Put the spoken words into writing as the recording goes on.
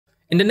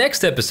In the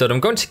next episode, I'm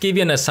going to give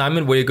you an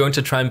assignment where you're going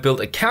to try and build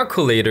a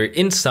calculator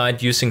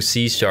inside using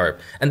C#.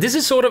 And this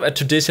is sort of a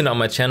tradition on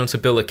my channel to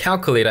build a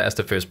calculator as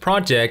the first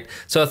project.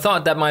 So I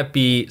thought that might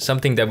be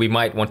something that we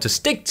might want to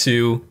stick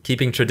to,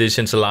 keeping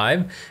traditions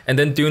alive, and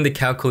then doing the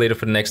calculator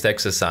for the next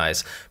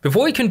exercise.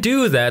 Before we can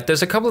do that,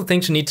 there's a couple of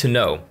things you need to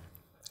know.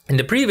 In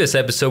the previous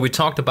episode, we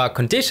talked about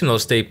conditional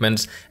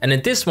statements, and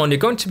in this one, you're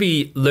going to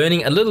be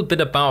learning a little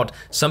bit about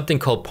something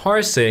called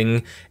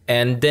parsing,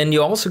 and then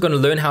you're also going to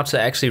learn how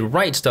to actually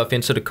write stuff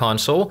into the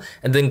console,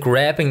 and then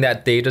grabbing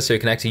that data so you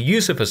can actually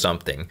use it for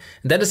something.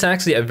 And that is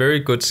actually a very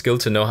good skill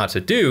to know how to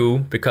do,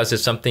 because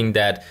it's something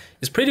that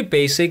is pretty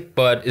basic,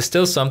 but it's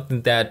still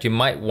something that you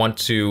might want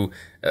to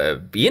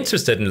be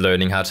interested in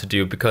learning how to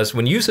do, because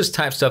when users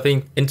type stuff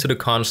into the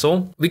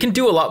console, we can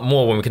do a lot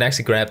more when we can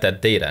actually grab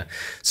that data.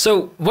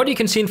 So what you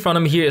can see in front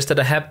of me here is that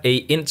I have a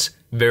int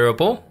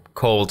variable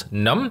called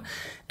num.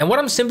 And what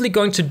I'm simply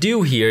going to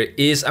do here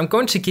is I'm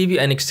going to give you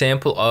an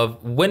example of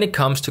when it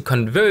comes to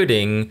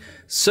converting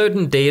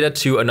certain data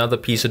to another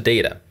piece of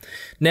data.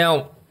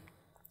 Now,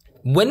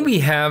 when we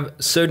have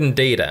certain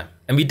data,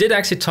 and we did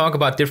actually talk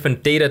about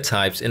different data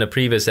types in a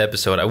previous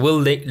episode. I will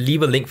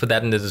leave a link for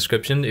that in the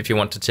description if you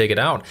want to check it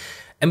out.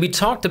 And we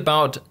talked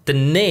about the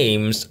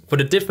names for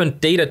the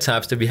different data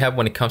types that we have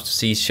when it comes to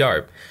C#.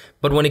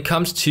 But when it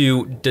comes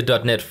to the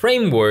 .NET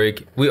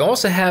framework, we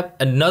also have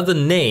another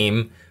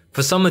name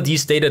for some of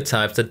these data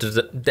types that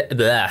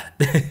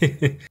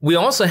we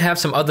also have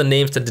some other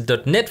names that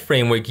the .NET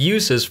framework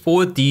uses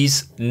for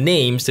these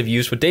names that we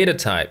use for data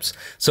types.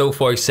 So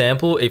for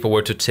example, if I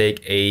were to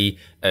take a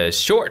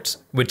short,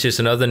 which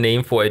is another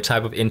name for a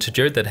type of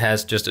integer that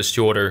has just a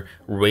shorter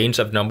range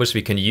of numbers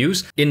we can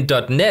use. In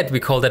 .NET, we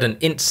call that an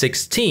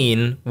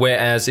int16,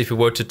 whereas if we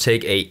were to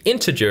take a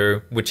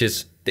integer, which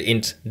is the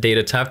int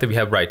data type that we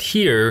have right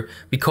here,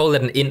 we call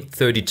that an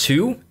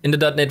int32 in the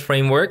 .NET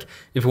framework.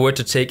 If we were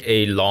to take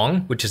a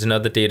long, which is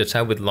another data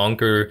type with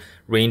longer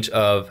range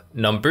of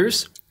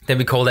numbers, then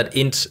we call that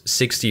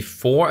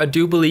int64, I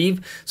do believe.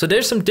 So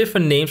there's some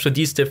different names for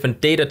these different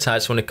data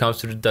types when it comes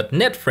to the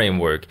 .NET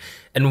framework.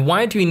 And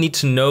why do you need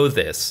to know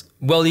this?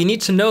 Well, you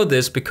need to know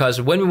this because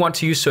when we want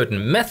to use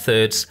certain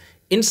methods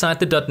inside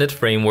the .NET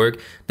framework,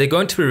 they're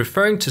going to be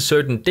referring to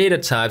certain data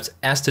types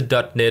as the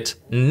 .NET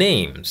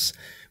names.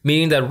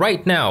 Meaning that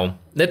right now,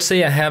 let's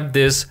say I have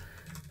this,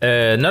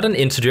 not an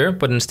integer,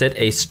 but instead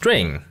a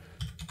string.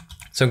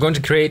 So I'm going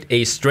to create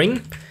a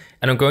string,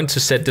 and I'm going to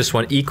set this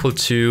one equal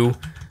to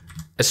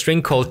a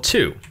string called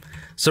 2.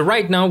 So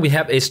right now we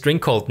have a string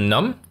called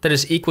num that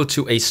is equal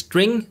to a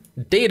string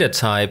data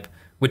type,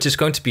 which is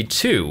going to be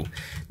 2.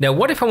 Now,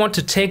 what if I want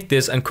to take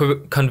this and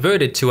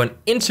convert it to an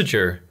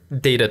integer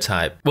data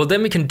type? Well,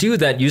 then we can do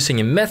that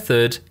using a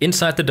method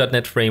inside the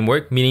 .NET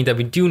framework, meaning that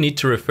we do need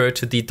to refer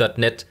to the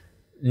 .NET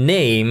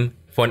name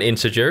for an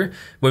integer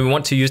when we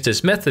want to use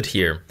this method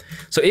here.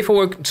 So if I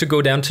were to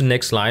go down to the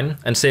next line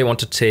and say I want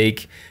to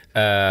take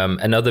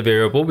another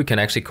variable, we can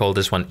actually call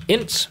this one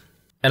int.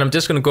 And I'm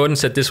just going to go ahead and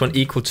set this one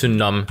equal to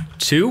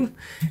num2.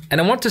 And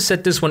I want to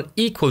set this one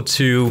equal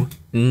to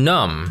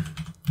num.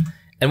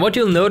 And what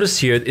you'll notice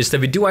here is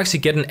that we do actually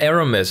get an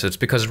error message,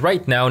 because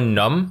right now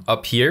num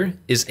up here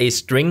is a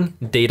string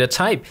data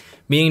type,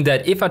 meaning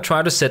that if I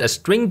try to set a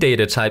string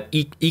data type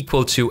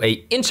equal to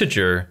a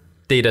integer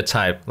data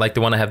type, like the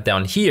one I have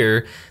down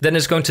here, then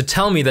it's going to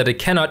tell me that it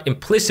cannot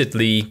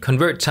implicitly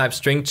convert type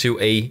string to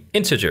a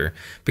integer,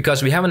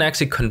 because we haven't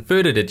actually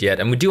converted it yet,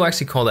 and we do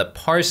actually call that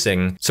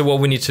parsing. So what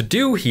we need to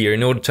do here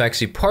in order to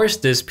actually parse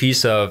this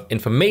piece of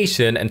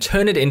information and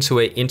turn it into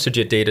an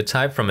integer data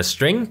type from a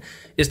string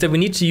is that we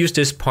need to use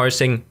this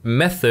parsing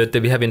method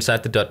that we have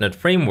inside the .NET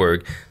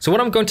framework. So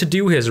what I'm going to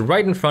do here is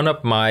right in front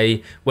of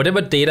my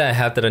whatever data I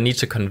have that I need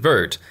to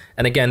convert.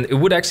 And again, it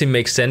would actually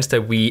make sense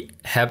that we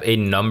have a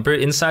number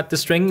inside the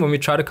string when we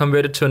try to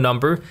convert it to a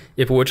number.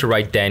 If we were to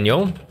write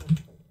Daniel,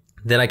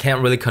 then I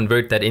can't really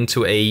convert that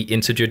into a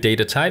integer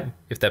data type,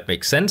 if that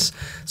makes sense.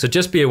 So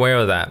just be aware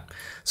of that.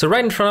 So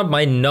right in front of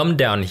my num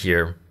down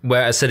here,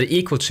 where I set it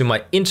equal to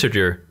my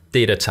integer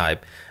data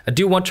type, I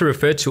do want to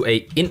refer to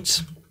a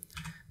int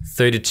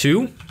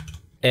 32,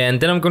 and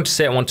then I'm going to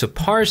say I want to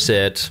parse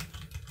it,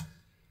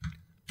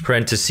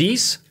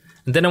 parentheses,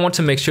 and then I want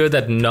to make sure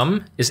that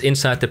num is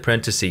inside the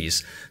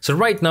parentheses. So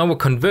right now we're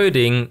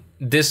converting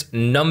this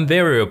num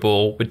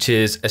variable, which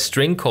is a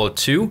string called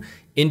 2,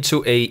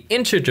 into a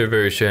integer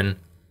version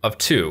of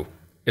 2,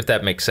 if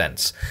that makes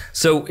sense.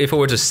 So if I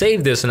were to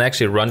save this and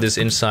actually run this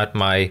inside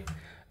my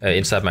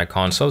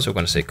console, so we're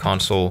going to say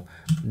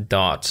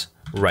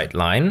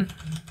console.writeLine,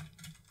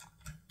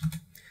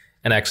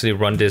 and actually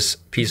run this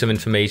piece of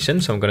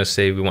information. So I'm going to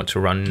say we want to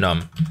run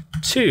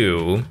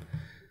num2,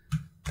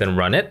 then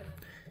run it.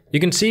 You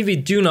can see we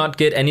do not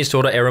get any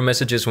sort of error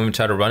messages when we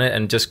try to run it,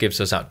 and it just gives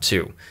us out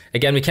 2.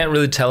 Again, we can't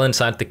really tell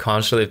inside the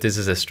console if this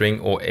is a string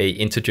or a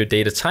integer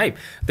data type.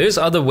 There's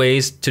other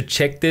ways to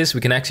check this.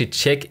 We can actually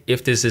check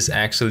if this is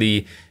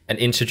actually an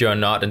integer or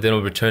not, and then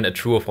we'll return a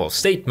true or false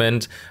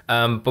statement.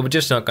 But we're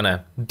just not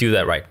gonna do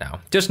that right now.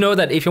 Just know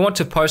that if you want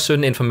to parse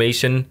certain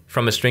information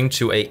from a string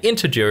to a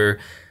integer,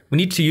 we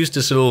need to use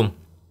this little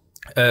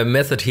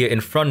method here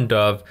in front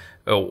of,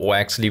 or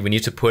actually we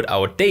need to put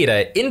our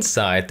data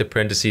inside the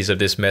parentheses of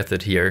this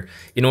method here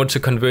in order to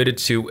convert it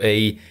to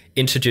a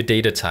integer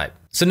data type.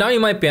 So now you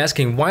might be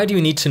asking, why do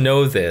you need to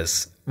know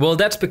this? Well,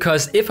 that's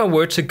because if I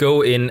were to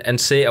go in and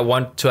say I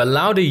want to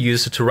allow the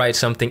user to write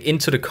something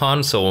into the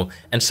console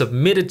and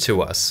submit it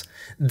to us,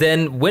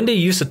 then when the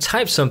user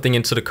types something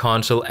into the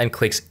console and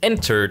clicks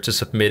enter to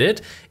submit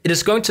it, it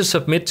is going to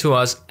submit to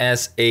us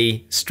as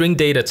a string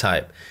data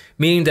type.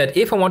 Meaning that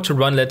if I want to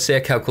run, let's say,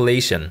 a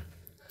calculation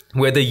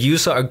where the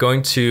user are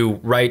going to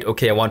write,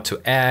 okay, I want to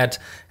add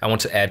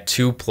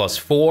 2 plus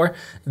 4,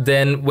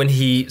 then when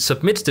he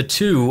submits the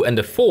 2 and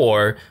the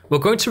 4, we're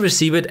going to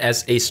receive it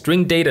as a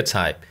string data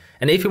type.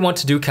 And if you want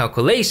to do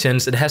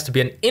calculations, it has to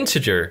be an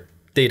integer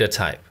data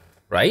type,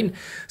 right?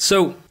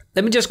 So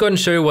let me just go ahead and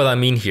show you what I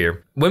mean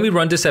here. When we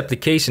run this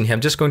application here,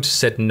 I'm just going to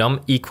set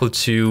num equal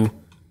to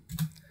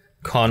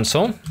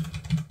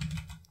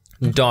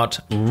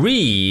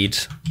console.read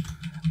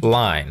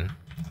line,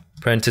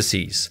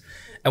 parentheses.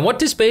 And what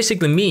this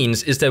basically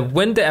means is that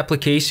when the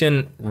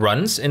application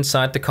runs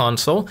inside the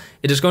console,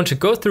 it is going to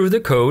go through the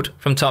code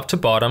from top to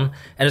bottom,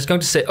 and it's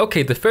going to say,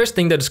 okay, the first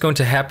thing that is going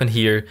to happen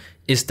here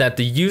is that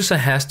the user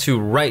has to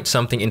write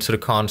something into the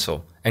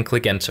console and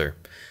click enter.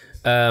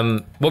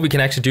 What we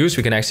can actually do is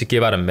we can actually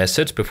give out a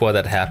message before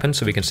that happens.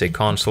 So we can say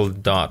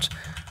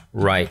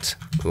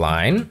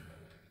console.writeLine.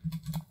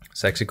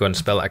 Let's actually go and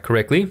spell that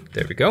correctly.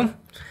 There we go.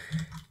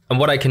 And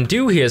what I can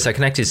do here is I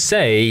can actually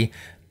say,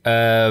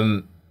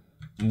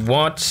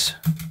 what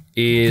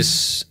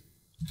is,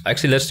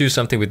 actually let's do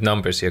something with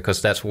numbers here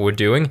because that's what we're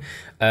doing.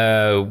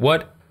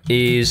 What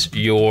is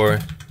your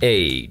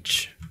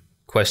age?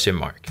 Question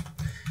mark.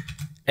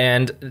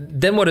 And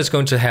then what is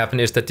going to happen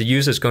is that the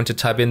user is going to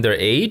type in their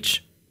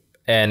age,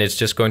 and it's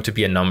just going to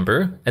be a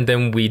number. And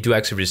then we do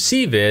actually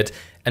receive it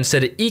and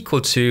set it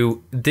equal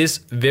to this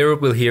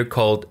variable here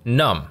called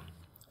num.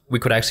 We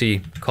could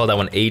actually call that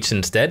one age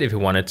instead if we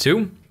wanted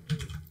to.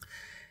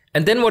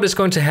 And then what is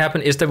going to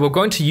happen is that we're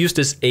going to use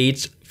this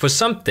age for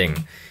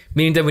something,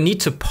 meaning that we need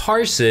to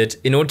parse it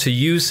in order to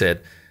use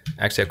it.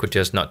 Actually, I could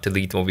just not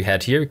delete what we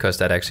had here because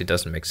that actually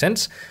doesn't make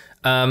sense.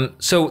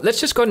 So let's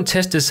just go ahead and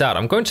test this out.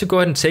 I'm going to go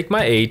ahead and take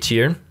my age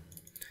here,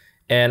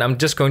 and I'm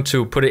just going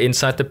to put it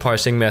inside the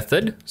parsing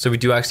method. So we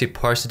do actually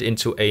parse it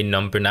into a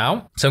number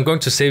now. So I'm going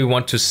to say we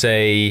want to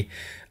say,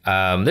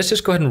 let's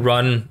just go ahead and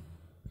run.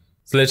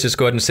 So let's just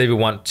go ahead and say we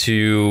want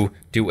to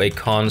do a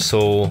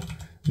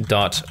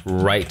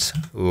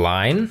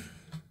console.writeLine.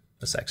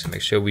 Let's actually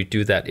make sure we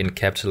do that in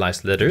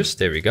capitalized letters.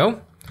 There we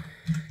go.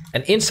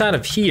 And inside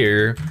of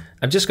here,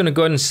 I'm just going to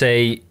go ahead and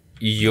say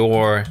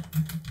your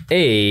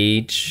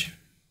age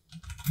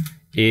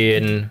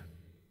in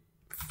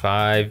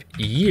 5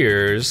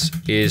 years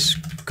is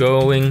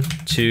going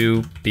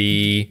to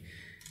be,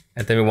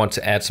 and then we want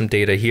to add some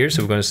data here.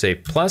 So we're going to say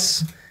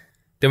plus,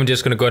 then we're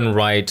just going to go ahead and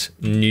write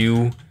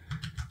new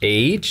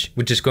age,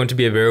 which is going to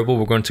be a variable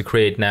we're going to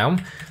create now.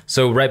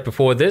 So right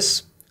before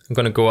this, I'm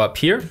going to go up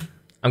here.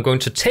 I'm going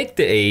to take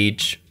the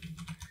age,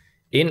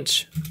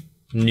 int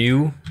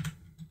new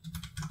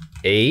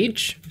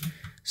age,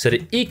 set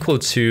it equal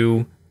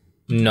to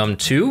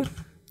num2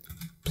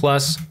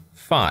 plus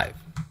 5.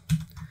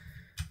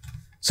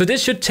 So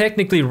this should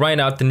technically write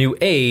out the new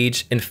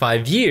age in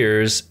 5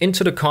 years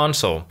into the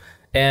console.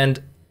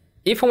 And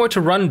if I were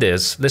to run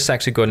this, let's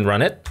actually go ahead and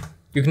run it.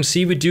 You can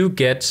see we do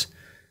get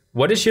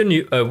what is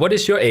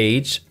your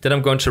age? Then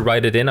I'm going to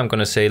write it in. I'm going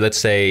to say, let's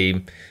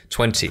say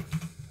 20.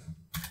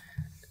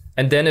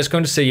 And then it's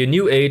going to say your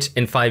new age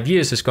in 5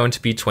 years is going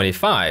to be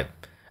 25.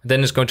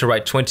 Then it's going to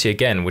write 20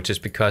 again, which is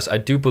because I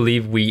do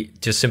believe we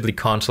just simply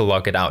console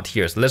log it out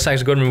here. So let's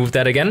actually go and remove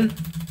that again.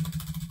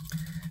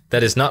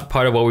 That is not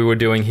part of what we were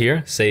doing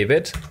here. Save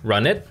it,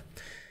 run it.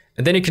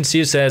 And then you can see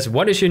it says,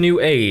 what is your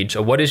new age,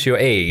 or what is your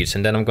age?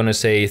 And then I'm going to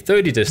say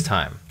 30 this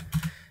time.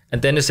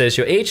 And then it says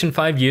your age in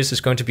 5 years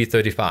is going to be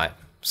 35.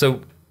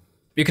 So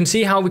you can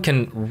see how we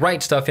can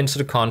write stuff into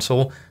the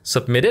console,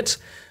 submit it.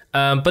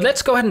 But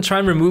let's go ahead and try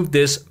and remove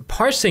this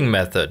parsing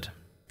method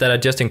that I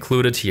just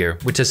included here,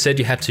 which I said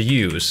you had to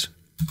use.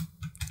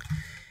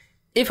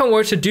 If I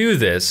were to do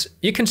this,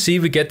 you can see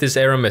we get this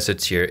error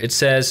message here. It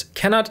says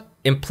cannot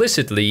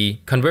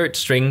implicitly convert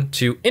string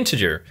to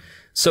integer.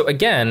 So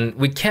again,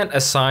 we can't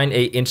assign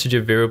a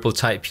integer variable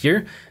type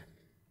here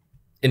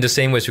in the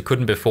same way as we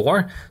couldn't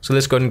before. So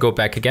let's go ahead and go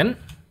back again.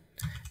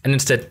 And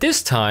instead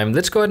this time,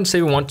 let's go ahead and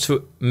say we want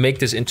to make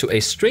this into a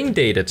string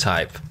data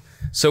type.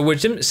 So we're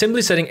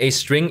simply setting a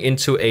string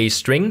into a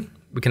string.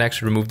 We can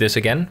actually remove this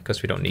again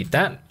because we don't need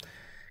that.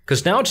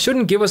 Because now it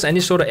shouldn't give us any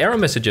sort of error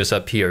messages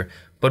up here.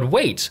 But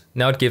wait,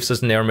 now it gives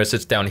us an error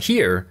message down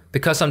here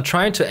because I'm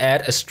trying to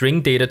add a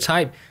string data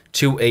type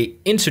to a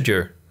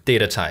integer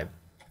data type.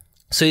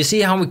 So you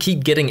see how we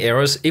keep getting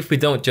errors if we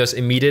don't just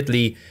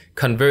immediately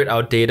convert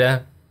our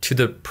data to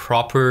the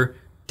proper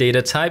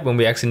data type when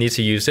we actually need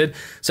to use it.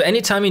 So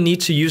anytime you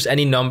need to use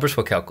any numbers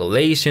for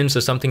calculations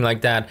or something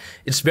like that,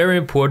 it's very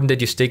important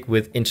that you stick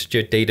with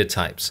integer data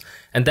types.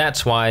 And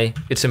that's why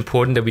it's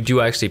important that we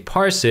do actually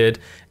parse it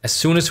as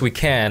soon as we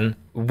can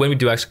when we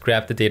do actually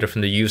grab the data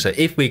from the user.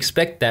 If we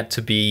expect that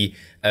to be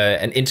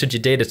an integer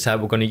data type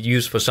we're going to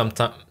use for some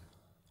time,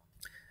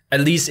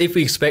 at least if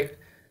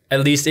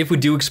we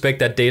do expect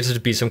that data to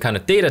be some kind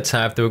of data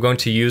type that we're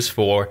going to use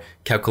for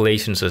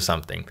calculations or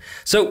something.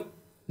 So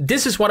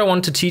this is what I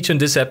want to teach in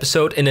this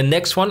episode. In the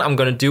next one, I'm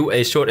going to do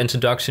a short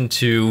introduction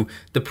to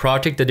the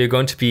project that you're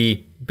going to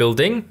be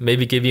building,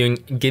 maybe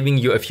giving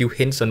you a few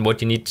hints on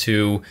what you need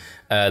to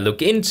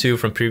look into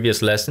from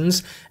previous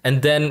lessons.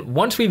 And then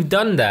once we've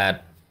done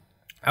that,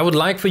 I would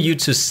like for you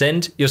to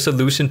send your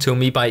solution to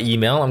me by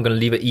email. I'm going to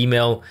leave an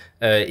email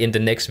in the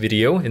next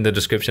video, in the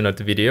description of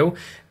the video.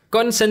 Go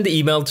ahead and send the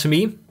email to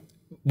me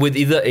with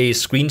either a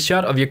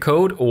screenshot of your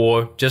code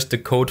or just the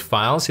code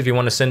files if you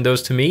want to send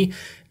those to me.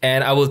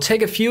 And I will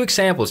take a few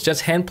examples,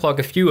 just hand plug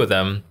a few of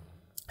them.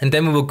 And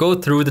then we will go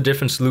through the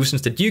different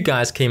solutions that you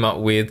guys came up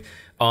with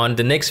on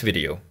the next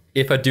video,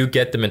 if I do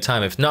get them in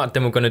time. If not,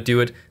 then we're going to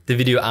do the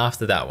video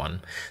after that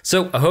one.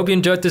 So I hope you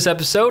enjoyed this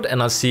episode,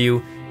 and I'll see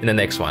you in the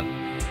next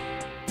one.